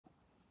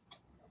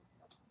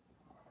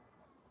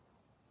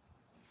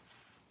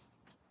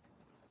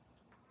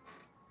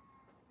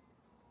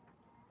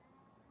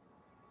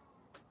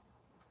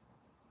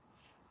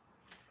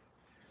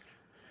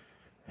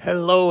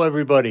Hello,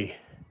 everybody.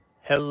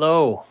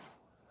 Hello.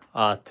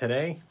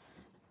 Today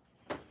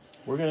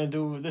we're gonna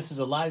do this is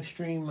a live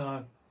stream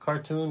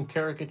cartoon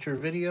caricature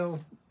video,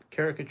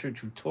 caricature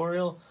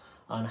tutorial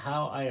on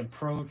how I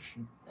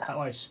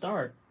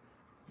start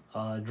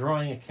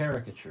drawing a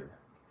caricature.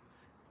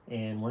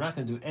 And we're not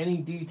gonna do any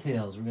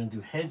details. We're gonna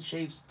do head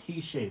shapes, T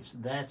shapes.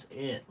 That's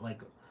it, like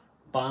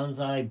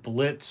bonsai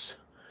blitz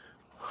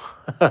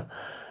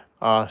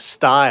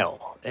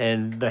style.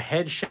 And the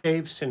head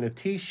shapes and the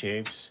T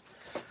shapes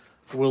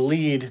will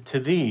lead to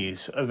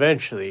these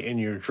eventually in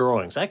your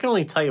drawings. I can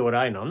only tell you what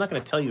I know. I'm not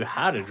going to tell you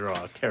how to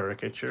draw a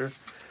caricature.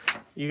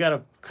 You got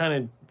to kind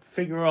of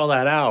figure all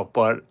that out,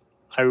 but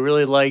I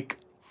really like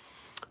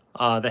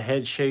the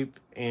head shape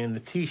and the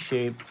T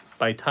shape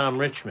by Tom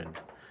Richmond.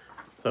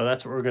 So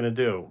that's what we're going to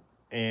do.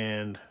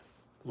 And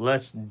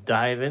let's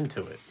dive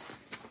into it.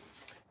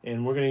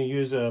 And we're going to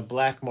use a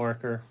black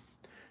marker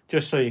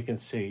just so you can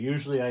see.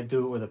 Usually I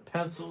do it with a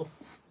pencil.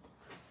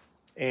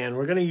 And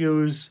we're going to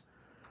use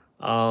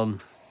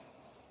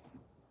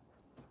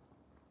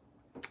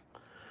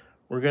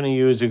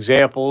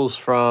examples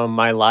from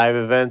my live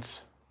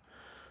events.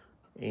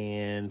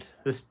 And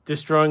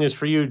this drawing is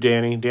for you,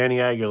 Danny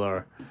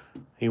Aguilar.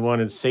 He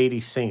wanted Sadie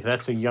Sink.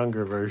 That's a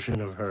younger version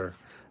of her.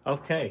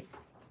 Okay,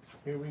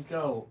 here we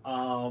go.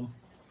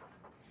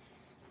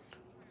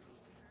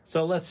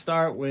 So let's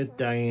start with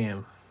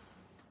Diane,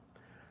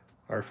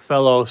 our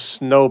fellow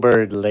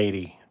snowbird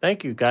lady.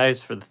 Thank you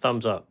guys for the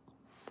thumbs up.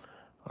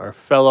 Our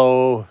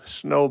fellow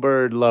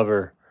snowbird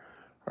lover,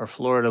 our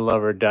Florida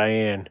lover,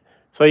 Diane.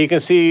 So you can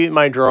see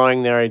my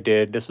drawing there I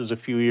did. This was a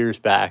few years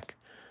back.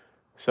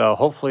 So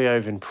hopefully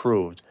I've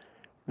improved.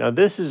 Now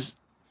this is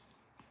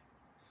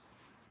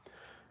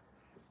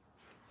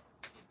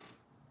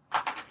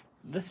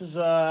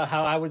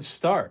how I would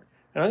start.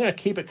 And I'm going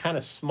to keep it kind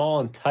of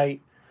small and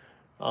tight.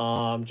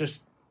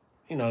 Just,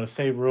 to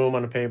save room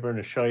on the paper and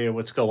to show you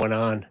what's going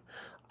on.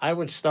 I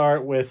would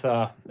start with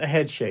a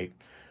head shape.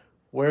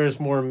 Where's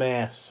more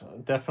mass?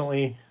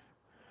 Definitely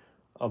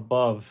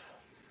above.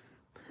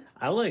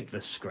 I like the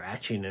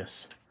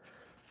scratchiness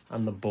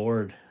on the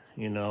board,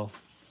 So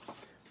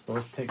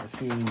let's take a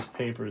few of these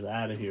papers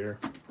out of here.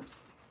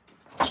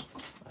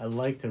 I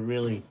like to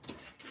really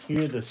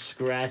hear the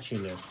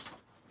scratchiness,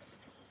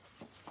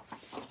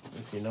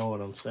 if you know what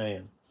I'm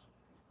saying.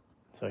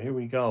 So here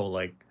we go,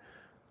 like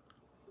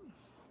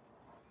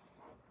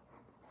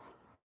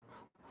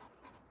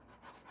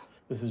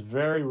this is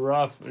very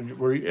rough.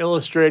 We're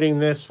illustrating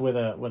this with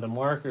a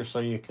marker so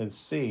you can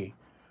see.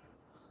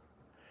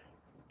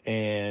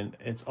 And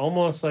it's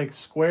almost like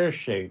square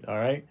shaped, all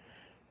right?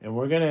 And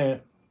we're gonna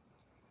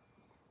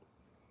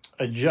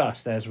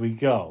adjust as we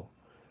go.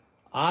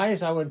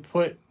 Eyes I would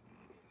put,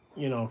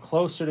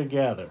 closer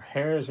together.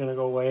 Hair is gonna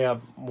go way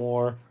up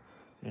more.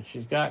 And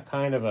she's got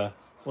kind of a,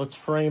 let's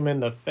frame in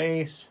the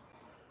face.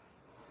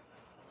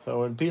 So it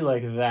would be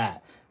like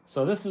that.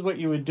 So this is what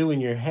you would do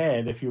in your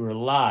head if you were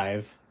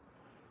live.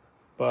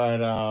 But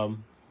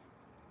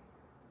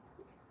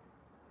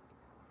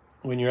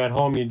when you're at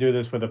home, you do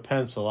this with a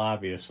pencil,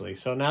 obviously.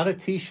 So now the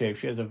T shape,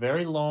 she has a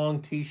very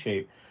long T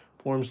shape,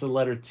 forms the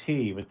letter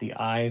T with the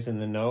eyes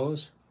and the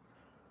nose.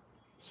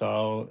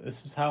 So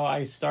this is how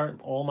I start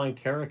all my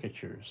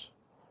caricatures.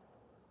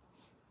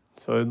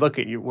 So look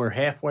at you, we're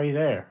halfway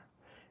there.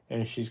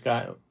 And she's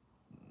got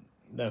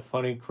that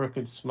funny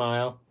crooked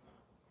smile.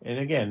 And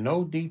again,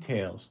 no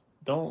details.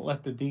 Don't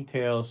let the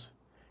details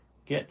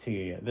get to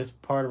you. This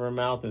part of her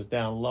mouth is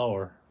down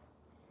lower.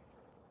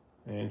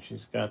 And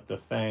she's got the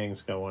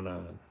fangs going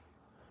on.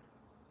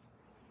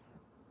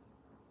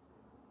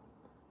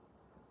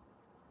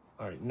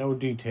 All right, no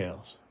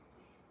details.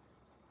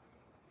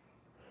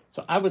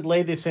 So I would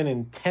lay this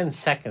in 10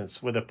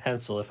 seconds with a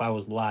pencil if I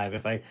was live,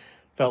 if I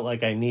felt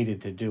like I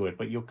needed to do it.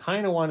 But you'll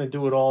kind of want to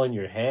do it all in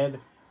your head.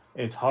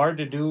 It's hard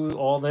to do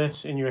all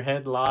this in your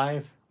head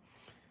live.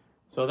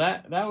 So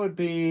that would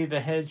be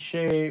the head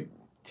shape,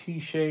 T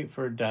shape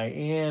for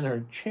Diane.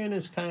 Her chin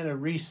is kind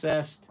of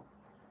recessed.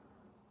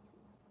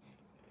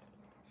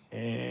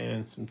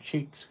 And some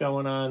cheeks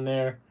going on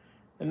there.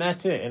 And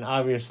that's it. And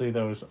obviously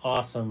those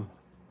awesome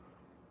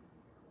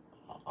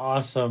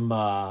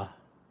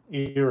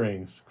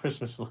earrings,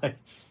 Christmas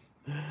lights.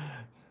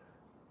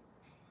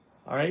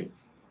 All right.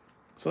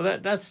 So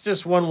that's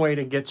just one way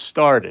to get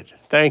started.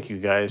 Thank you,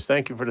 guys.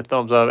 Thank you for the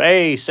thumbs up.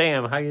 Hey,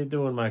 Sam, how you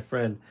doing, my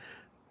friend?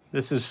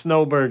 This is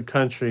Snowbird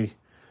Country,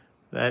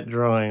 that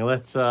drawing.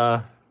 Let's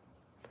look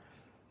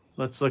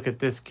at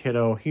this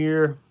kiddo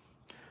here.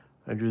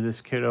 I drew this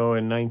kiddo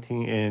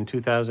in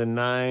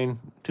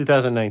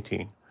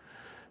 2019.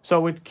 So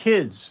with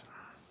kids,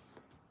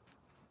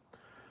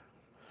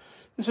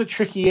 it's a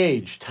tricky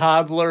age.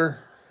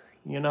 Toddler,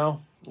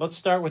 Let's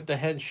start with the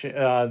head,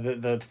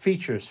 the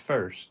features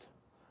first.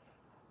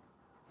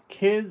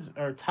 Kids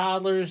or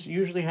toddlers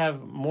usually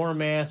have more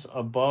mass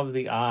above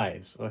the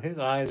eyes. So his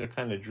eyes are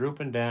kind of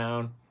drooping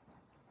down.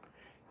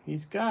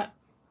 He's got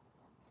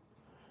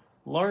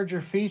larger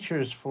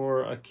features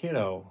for a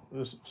kiddo.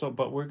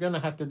 But we're going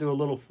to have to do a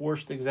little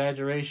forced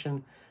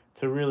exaggeration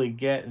to really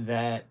get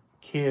that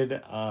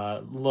kid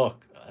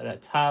look,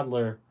 that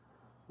toddler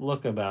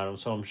look about him.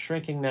 So I'm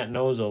shrinking that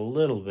nose a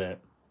little bit.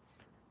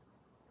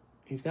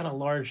 He's got a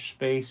large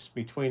space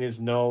between his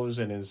nose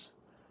and his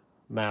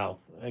mouth.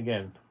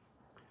 Again,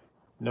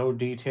 no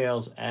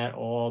details at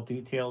all.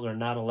 Details are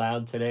not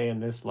allowed today in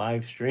this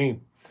live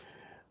stream.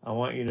 I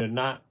want you to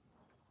not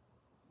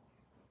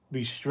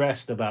be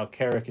stressed about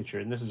caricature.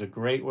 And this is a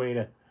great way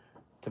to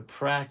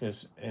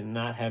practice and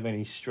not have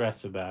any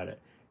stress about it.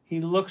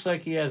 He looks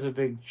like he has a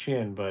big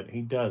chin, but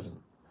he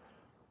doesn't.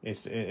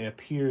 It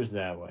appears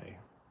that way.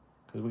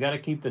 Because we got to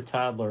keep the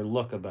toddler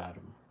look about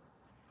him.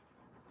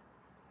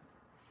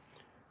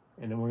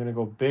 And then we're going to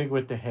go big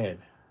with the head.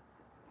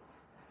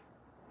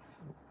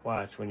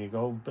 Watch, when you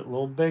go a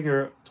little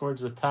bigger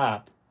towards the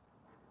top,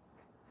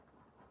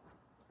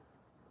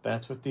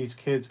 that's what these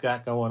kids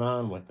got going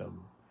on with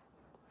them.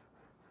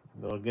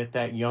 They'll get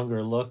that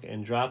younger look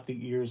and drop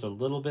the ears a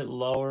little bit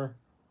lower.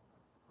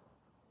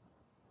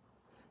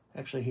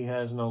 Actually, he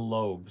has no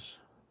lobes.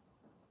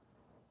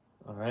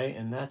 All right,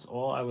 and that's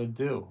all I would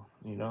do,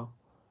 you know.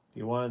 If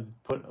you wanted to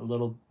put a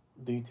little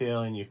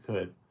detail in, you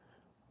could.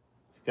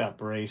 He's got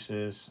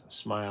braces,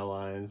 smile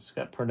lines, he's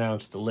got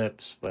pronounced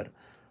lips, but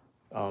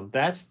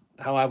that's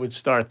how I would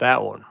start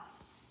that one.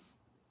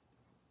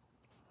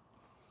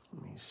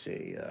 Let me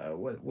see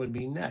what would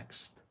be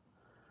next.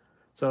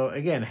 So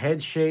again,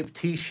 head shape,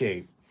 T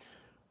shape.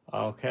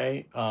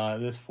 Okay,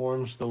 this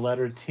forms the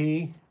letter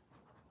T.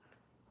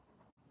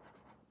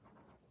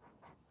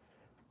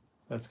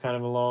 That's kind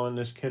of a long.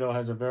 This kiddo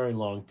has a very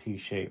long T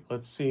shape.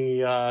 Let's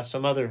see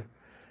some other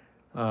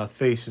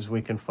faces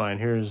we can find.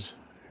 Here's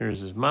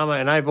his mama,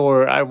 and I've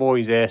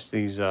always asked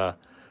these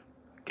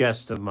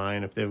guests of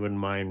mine if they wouldn't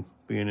mind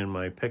being in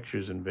my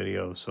pictures and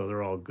videos, so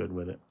they're all good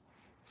with it.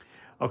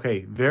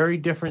 Okay, very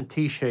different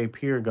T shape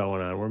here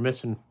going on. We're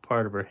missing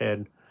part of her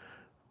head,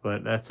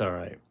 but that's all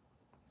right.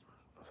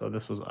 So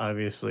this was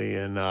obviously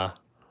in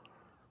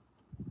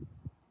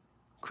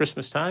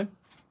Christmas time.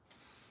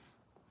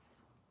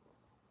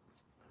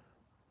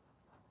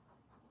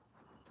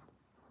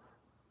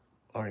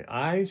 All right,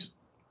 eyes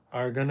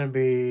are going to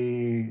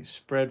be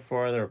spread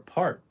farther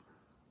apart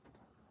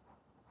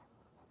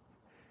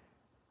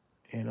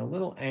and a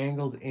little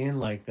angled in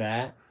like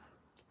that.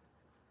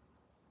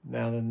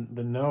 Now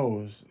the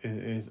nose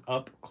is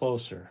up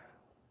closer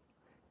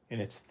and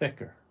it's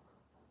thicker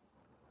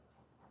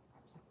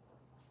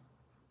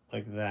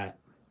like that.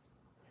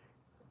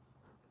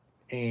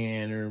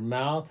 And her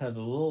mouth has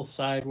a little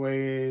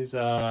sideways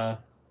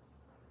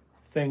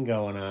thing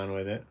going on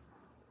with it.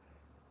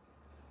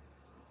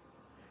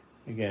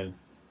 Again,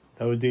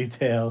 no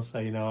details.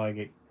 You know, I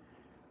get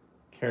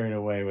carried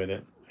away with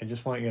it. I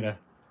just want you to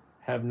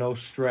have no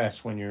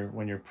stress when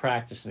you're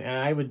practicing. And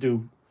I would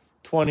do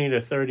 20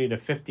 to 30 to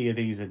 50 of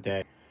these a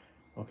day.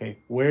 Okay,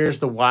 where's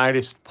the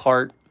widest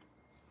part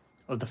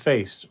of the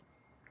face?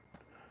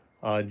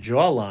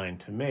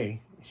 Jawline to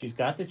me. She's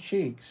got the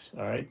cheeks,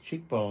 all right,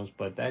 cheekbones,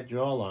 but that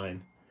jawline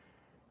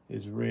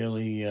is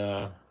really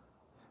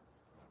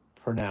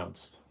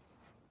pronounced.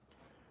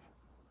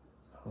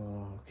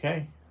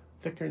 Okay,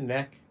 thicker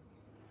neck.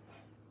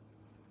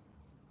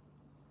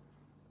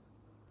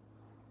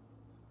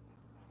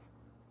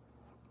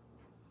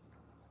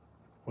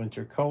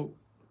 Winter coat.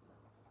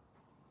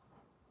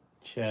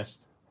 Chest.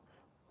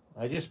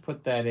 I just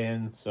put that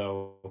in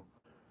so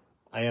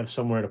I have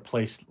somewhere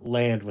to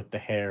land with the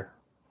hair.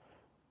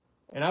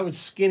 And I would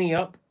skinny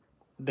up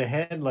the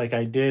head like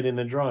I did in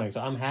the drawings.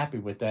 I'm happy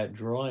with that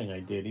drawing I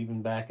did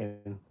even back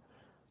in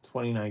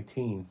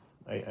 2019.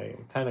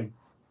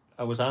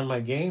 I was on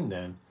my game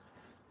then.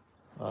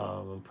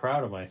 I'm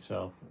proud of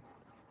myself.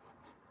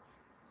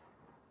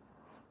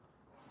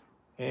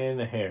 And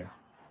the hair.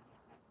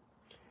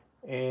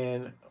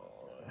 And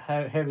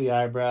heavy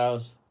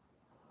eyebrows.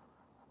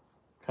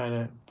 Kind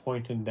of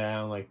pointing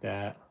down like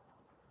that.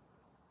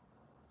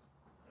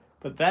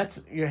 But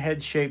that's your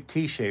head shape,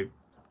 T shape.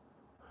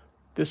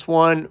 This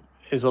one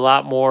is a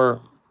lot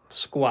more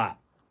squat.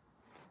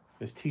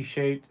 This T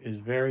shape is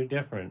very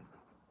different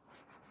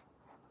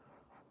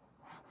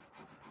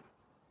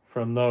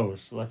from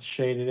those. Let's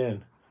shade it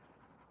in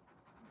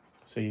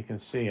so you can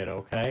see it,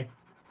 okay?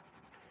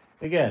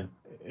 Again,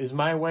 is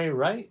my way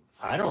right?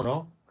 I don't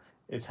know.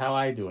 It's how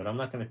I do it. I'm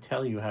not going to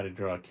tell you how to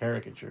draw a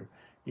caricature.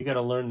 You got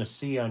to learn to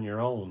see on your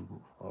own,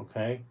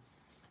 okay?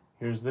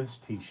 Here's this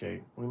T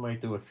shape. We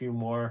might do a few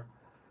more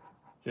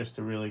just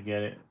to really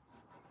get it.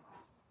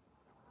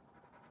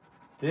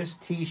 This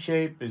T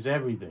shape is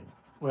everything.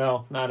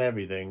 Well, not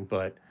everything,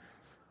 but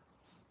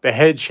the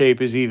head shape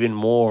is even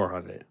more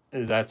of it.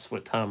 That's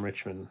what Tom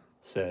Richmond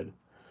said.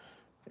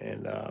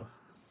 And,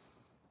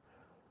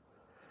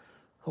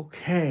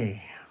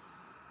 okay.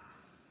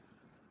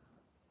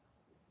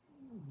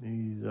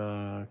 These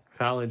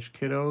college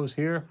kiddos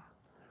here.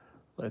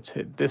 Let's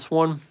hit this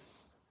one.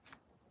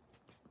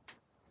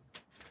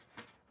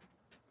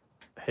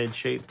 Head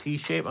shape, T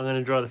shape. I'm going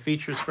to draw the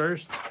features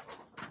first.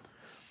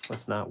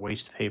 Let's not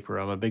waste paper.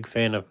 I'm a big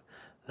fan of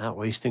not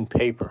wasting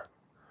paper.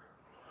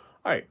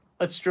 All right,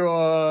 let's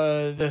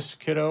draw this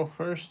kiddo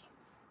first.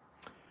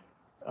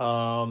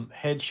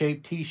 Head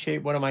shape, T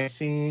shape. What am I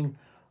seeing?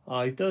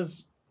 It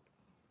does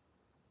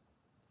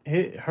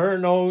her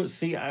nose.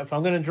 See, if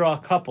I'm going to draw a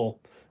couple,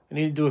 I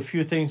need to do a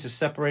few things to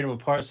separate them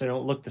apart so they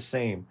don't look the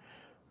same.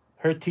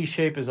 Her T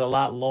shape is a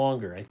lot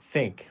longer, I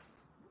think.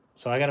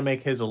 So I got to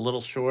make his a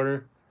little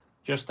shorter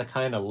just to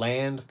kind of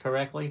land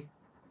correctly,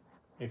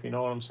 if you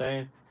know what I'm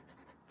saying.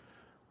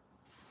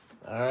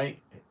 All right.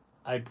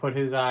 I put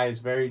his eyes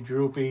very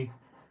droopy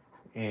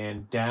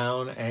and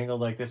down,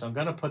 angled like this. I'm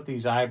going to put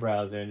these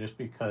eyebrows in just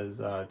because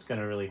it's going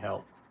to really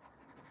help.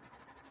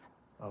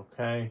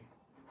 Okay.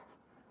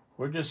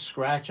 We're just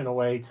scratching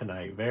away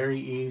tonight. Very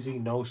easy,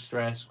 no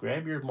stress.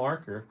 Grab your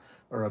marker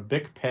or a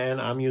Bic pen.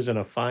 I'm using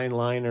a fine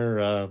liner.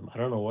 I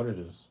don't know what it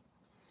is.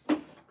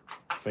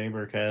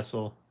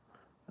 Faber-Castell.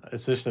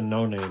 It's just a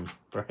no-name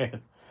brand.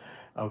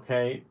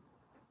 Okay.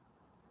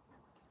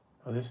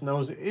 This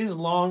nose is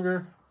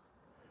longer,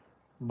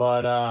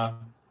 but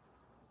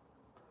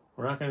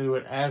we're not going to do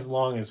it as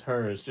long as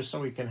hers, just so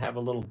we can have a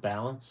little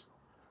balance.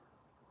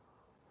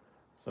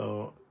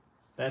 So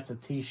that's a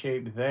T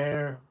shape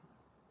there.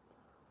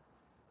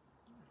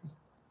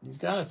 He's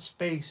got a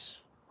space.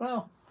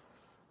 Well,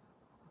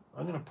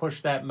 I'm going to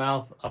push that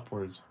mouth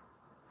upwards.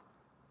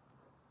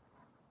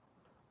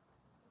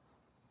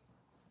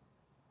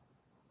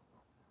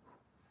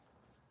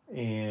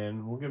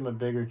 And we'll give him a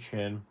bigger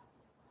chin.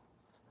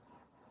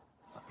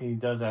 He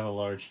does have a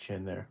large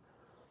chin there.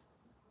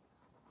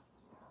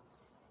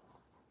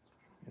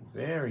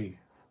 Very,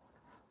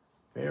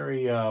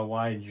 very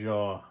wide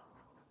jaw.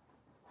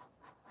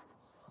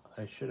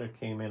 I should have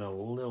came in a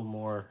little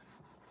more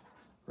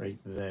right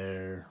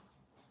there.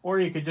 Or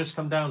you could just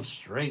come down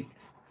straight.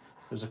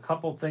 There's a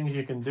couple things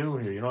you can do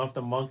here. You don't have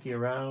to monkey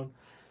around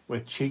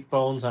with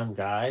cheekbones on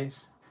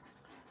guys.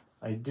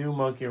 I do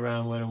monkey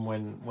around with them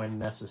when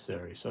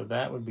necessary. So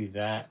that would be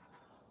that.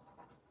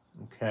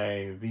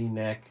 Okay,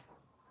 V-neck.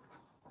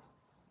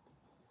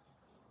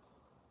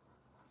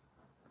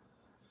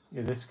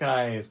 Yeah, this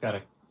guy has got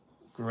a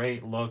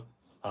great look.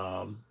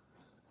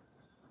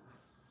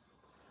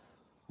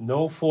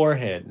 No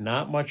forehead,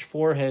 not much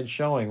forehead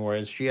showing,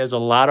 whereas she has a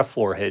lot of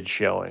forehead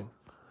showing.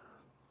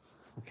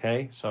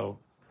 Okay, so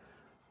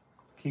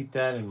keep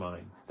that in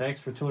mind. Thanks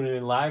for tuning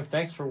in live.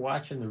 Thanks for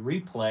watching the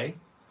replay.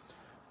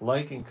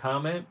 Like and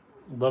comment.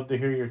 Love to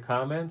hear your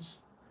comments.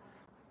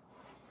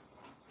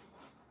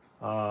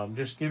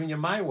 Just giving you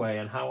my way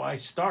on how I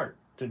start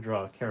to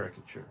draw a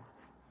caricature.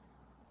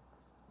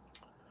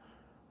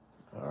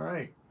 All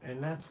right,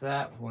 and that's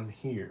that one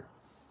here.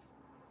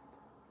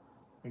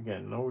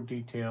 Again, no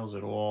details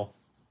at all.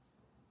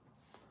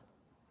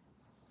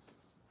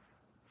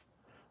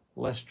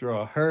 Let's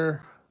draw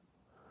her.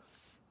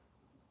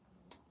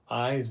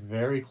 Eyes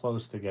very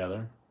close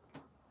together.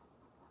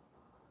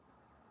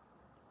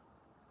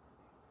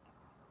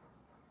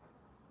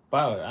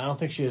 Wow, I don't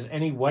think she has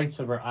any whites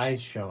of her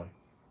eyes showing.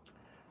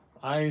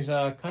 Eyes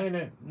kind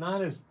of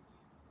not as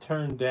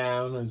turned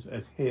down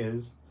as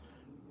his.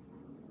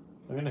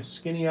 I'm going to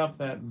skinny up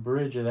that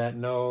bridge of that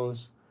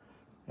nose,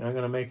 and I'm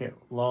going to make it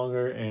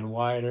longer and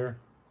wider.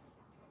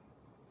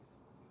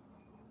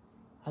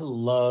 I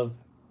love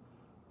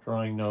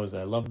drawing nose.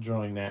 I love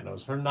drawing that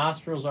nose. Her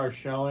nostrils are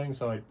showing,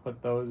 so I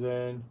put those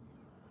in.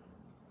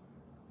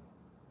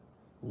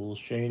 A little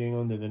shading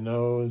under the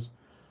nose.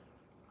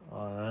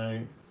 All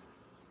right.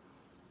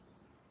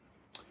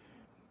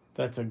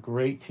 That's a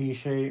great T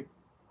shape.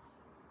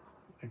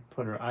 I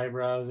put her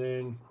eyebrows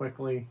in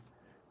quickly.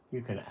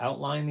 You can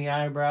outline the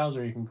eyebrows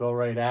or you can go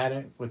right at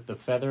it with the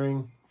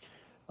feathering.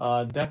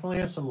 Definitely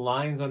has some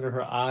lines under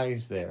her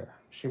eyes there.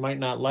 She might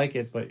not like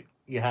it, but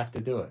you have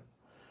to do it.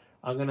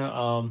 I'm going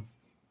to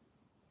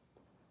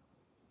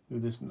do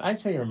this. I'd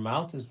say her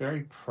mouth is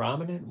very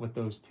prominent with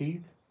those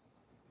teeth.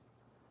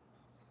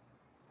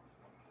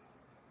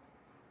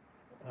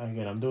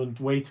 Again, I'm doing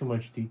way too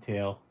much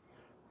detail.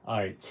 All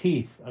right,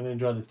 teeth. I'm going to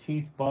draw the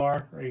teeth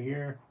bar right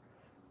here.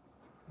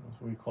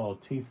 That's what we call a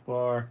teeth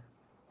bar.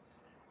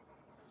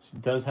 She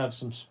does have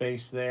some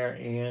space there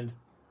and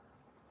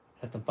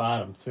at the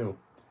bottom too.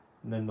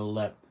 And then the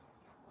lip.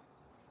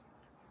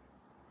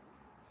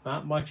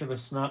 Not much of a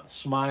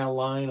smile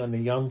line on the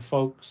young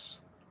folks.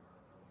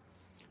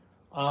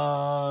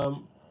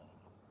 I'm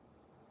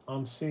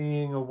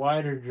seeing a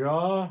wider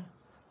jaw.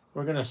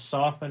 We're going to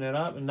soften it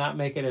up and not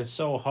make it as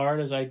so hard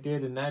as I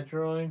did in that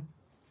drawing.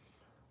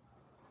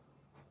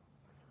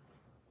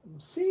 I'm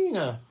seeing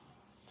a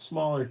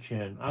smaller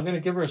chin. I'm going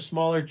to give her a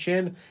smaller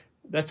chin.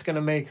 That's going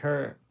to make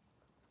her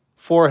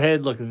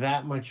forehead look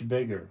that much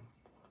bigger.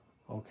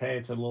 Okay,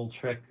 it's a little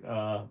trick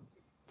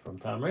from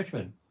Tom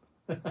Richmond.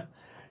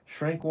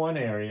 Shrink one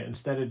area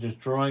instead of just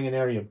drawing an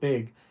area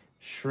big.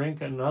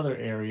 Shrink another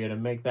area to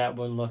make that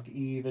one look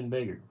even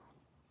bigger.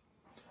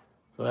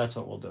 So that's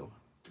what we'll do.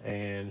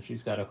 And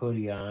she's got a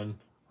hoodie on.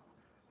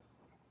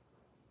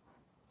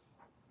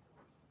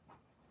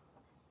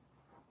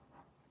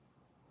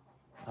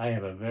 I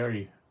have a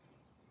very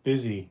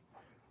busy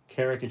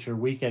caricature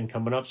weekend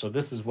coming up, so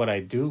this is what I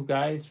do,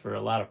 guys, for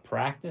a lot of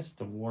practice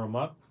to warm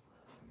up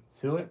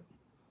to it.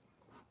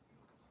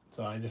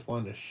 So I just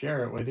wanted to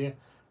share it with you.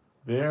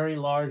 Very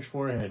large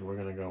forehead we're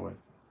going to go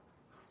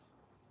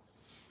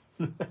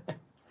with.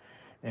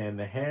 And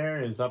the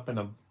hair is up in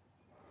a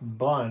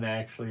bun,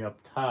 actually, up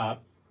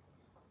top.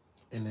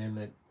 And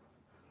then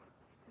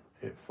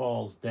it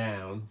falls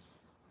down.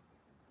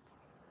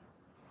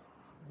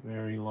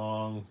 Very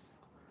long,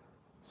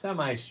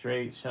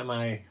 semi-straight,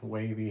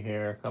 semi-wavy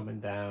hair coming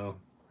down.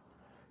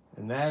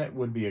 And that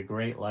would be a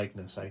great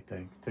likeness, I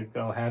think, to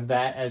go have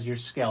that as your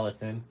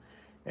skeleton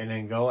and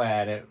then go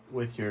at it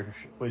with your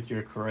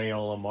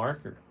Crayola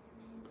marker.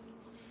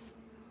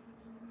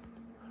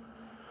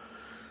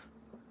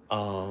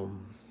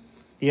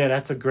 Yeah,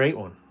 that's a great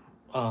one.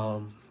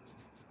 On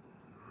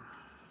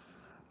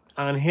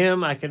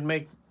him, I could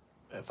make,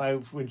 if I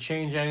would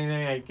change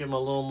anything, I'd give him a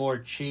little more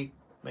cheek,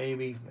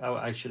 maybe.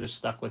 I should have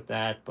stuck with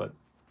that, but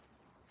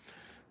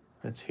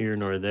that's here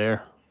nor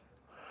there.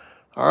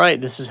 All right,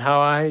 this is how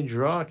I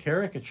draw a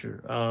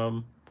caricature.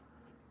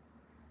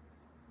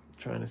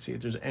 Trying to see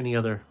if there's any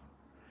other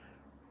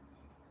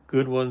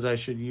good ones I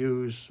should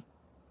use.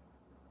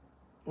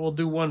 We'll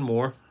do one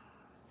more.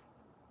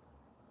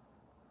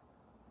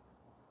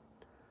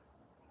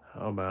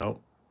 How about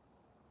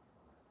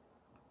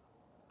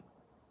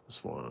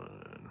this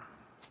one?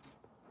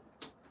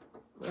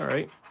 All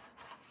right.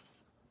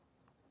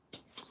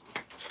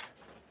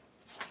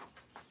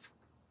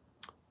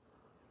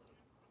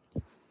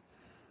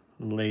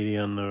 Lady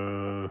on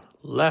the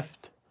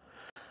left.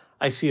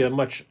 I see a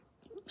much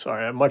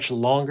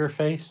longer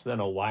face than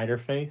a wider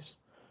face.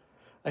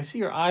 I see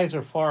your eyes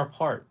are far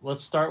apart.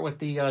 Let's start with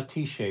the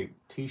T-shape.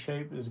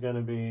 T-shape is going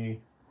to be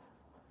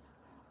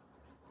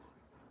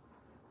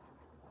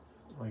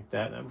like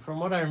that. And from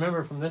what I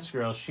remember from this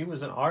girl, she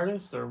was an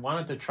artist or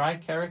wanted to try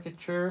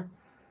caricature,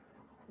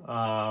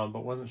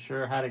 but wasn't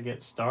sure how to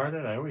get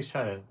started. I always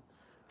try to,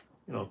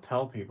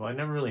 tell people. I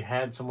never really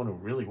had someone who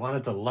really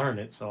wanted to learn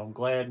it, so I'm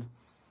glad.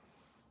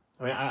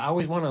 I mean, I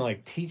always want to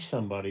like teach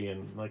somebody,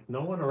 and like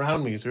no one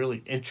around me is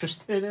really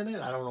interested in it.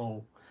 I don't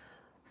know.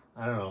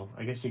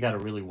 I guess you got to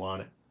really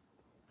want it,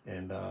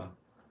 and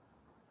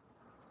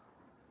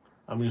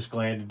I'm just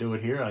glad to do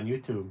it here on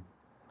YouTube.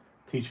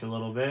 Teach a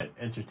little bit,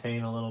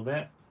 entertain a little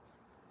bit.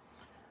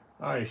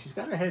 All right, she's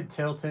got her head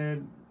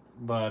tilted,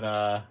 but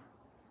all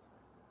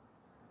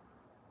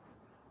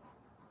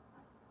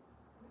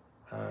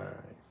right.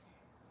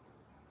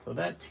 So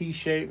that T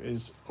shape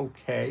is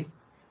okay.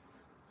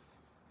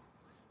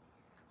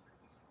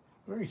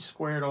 Very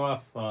squared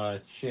off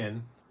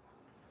chin.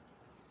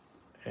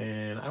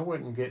 And I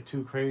wouldn't get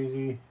too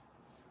crazy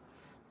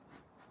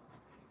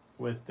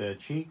with the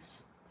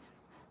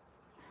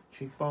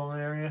cheekbone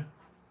area.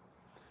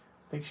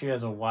 I think she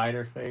has a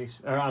wider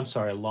face, or I'm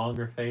sorry, a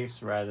longer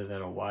face rather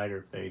than a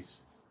wider face.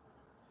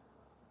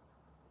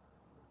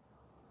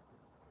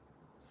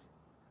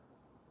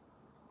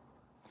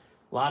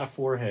 A lot of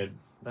forehead.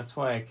 That's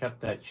why I kept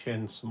that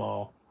chin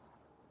small.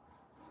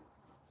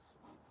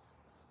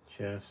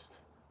 Chest,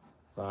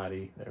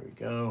 body, there we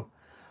go.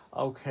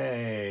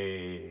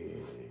 Okay,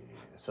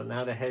 so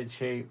now the head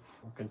shape.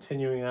 We're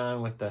continuing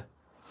on with the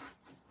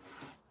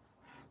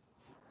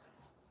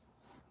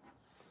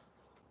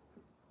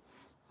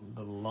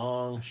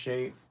long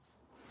shape.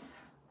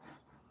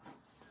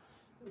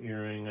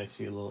 Earring, I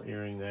see a little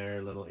earring there,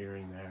 a little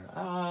earring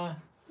there.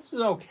 This is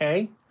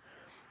okay.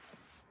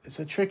 It's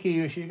a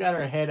tricky, she got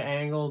her head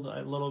angled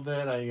a little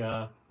bit.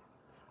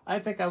 I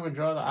think I would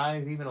draw the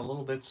eyes even a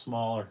little bit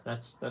smaller.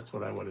 That's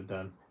what I would have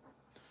done.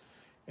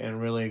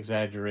 And really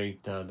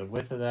exaggerate the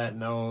width of that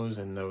nose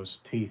and those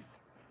teeth.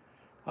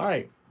 All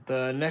right,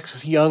 the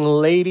next young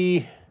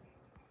lady.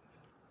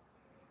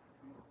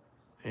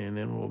 And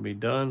then we'll be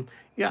done.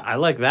 Yeah, I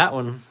like that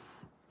one.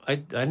 I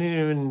didn't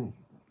even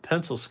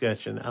pencil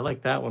sketch, and I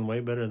like that one way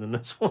better than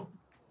this one.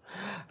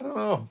 I don't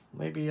know.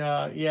 Maybe,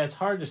 yeah, it's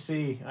hard to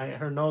see.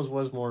 Her nose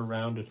was more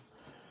rounded.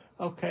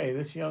 Okay,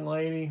 this young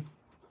lady,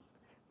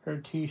 her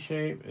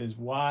T-shape is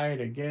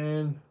wide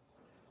again.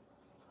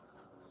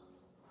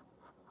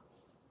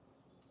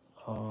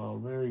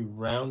 Very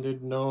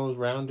rounded nose,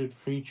 rounded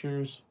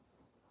features.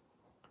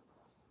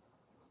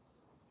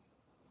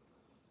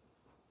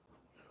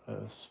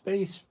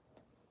 Space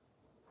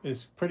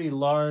is pretty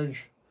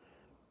large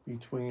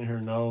between her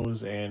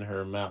nose and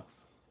her mouth.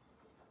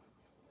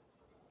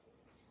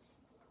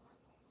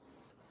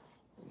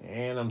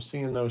 And I'm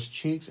seeing those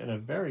cheeks and a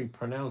very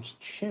pronounced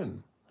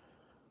chin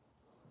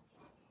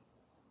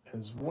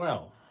as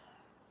well.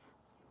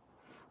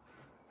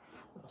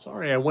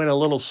 Sorry, I went a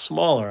little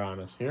smaller on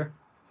us here.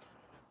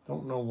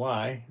 Don't know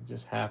why, it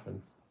just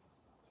happened.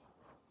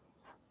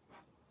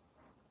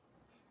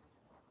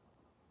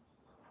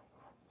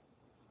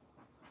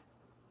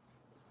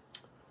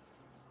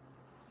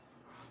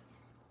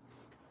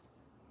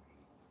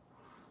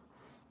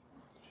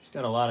 She's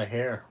got a lot of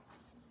hair.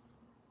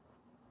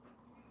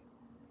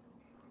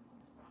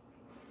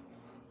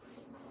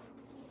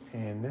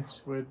 And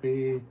this would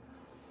be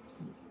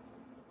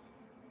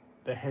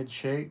the head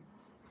shape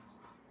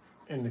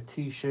and the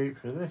T shape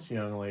for this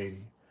young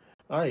lady.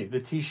 All right, the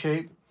T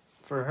shape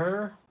for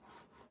her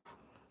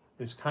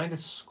is kind of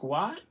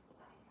squat.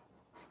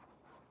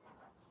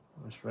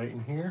 It's right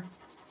in here.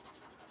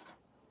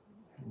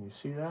 Can you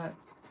see that?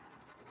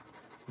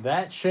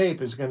 That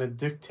shape is going to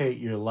dictate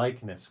your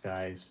likeness,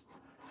 guys.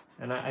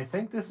 And I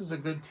think this is a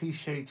good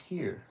T-shape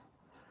here.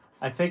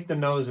 I think the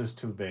nose is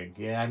too big.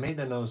 Yeah, I made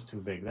the nose too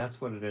big. That's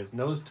what it is.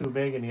 Nose too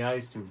big and the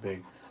eyes too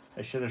big.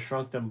 I should have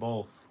shrunk them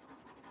both.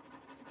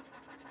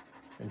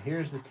 And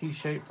here's the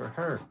T-shape for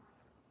her.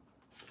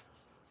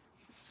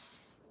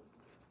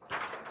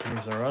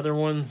 Here's our other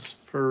ones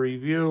for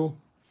review.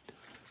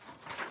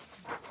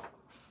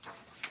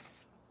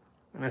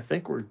 And I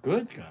think we're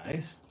good,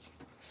 guys.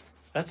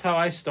 That's how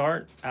I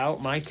start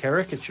out my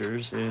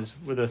caricatures, is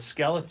with a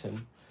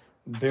skeleton,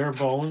 bare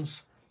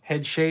bones,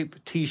 head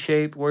shape,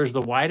 T-shape. Where's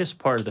the widest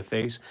part of the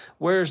face?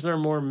 Where is there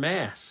more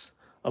mass,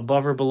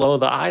 above or below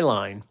the eye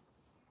line?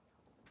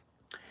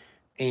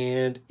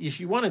 And if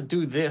you want to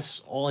do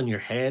this all in your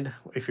head,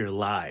 if you're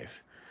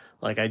live,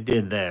 like I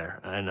did there,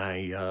 and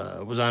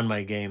I was on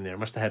my game there,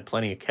 must have had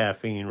plenty of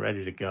caffeine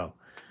ready to go.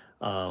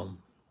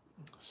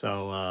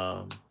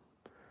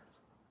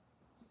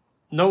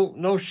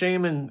 No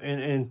shame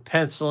in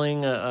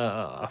penciling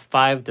a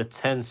 5 to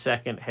 10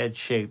 second head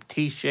shape,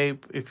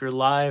 T-shape if you're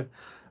live.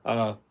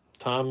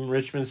 Tom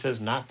Richmond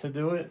says not to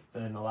do it,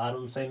 and a lot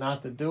of them say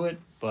not to do it,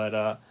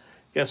 but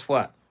guess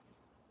what?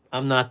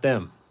 I'm not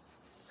them.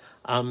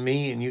 I'm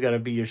me, and you got to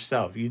be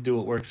yourself. You do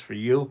what works for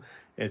you.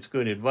 It's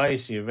good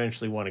advice. You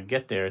eventually want to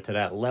get there to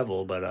that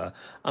level, but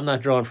I'm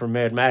not drawing from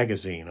Mad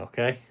Magazine,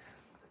 okay?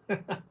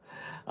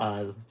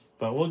 But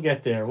we'll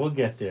get there. We'll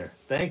get there.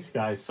 Thanks,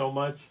 guys, so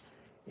much.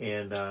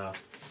 And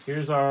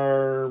here's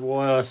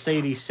our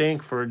Sadie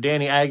Sink for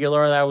Danny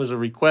Aguilar. That was a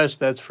request.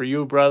 That's for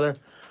you, brother.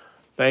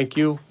 Thank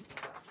you.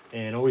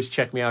 And always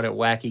check me out at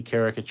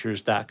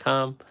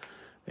wackycaricatures.com.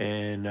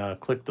 And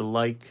click the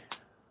like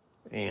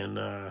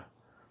and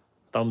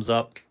thumbs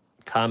up,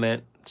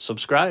 comment,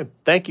 subscribe.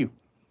 Thank you.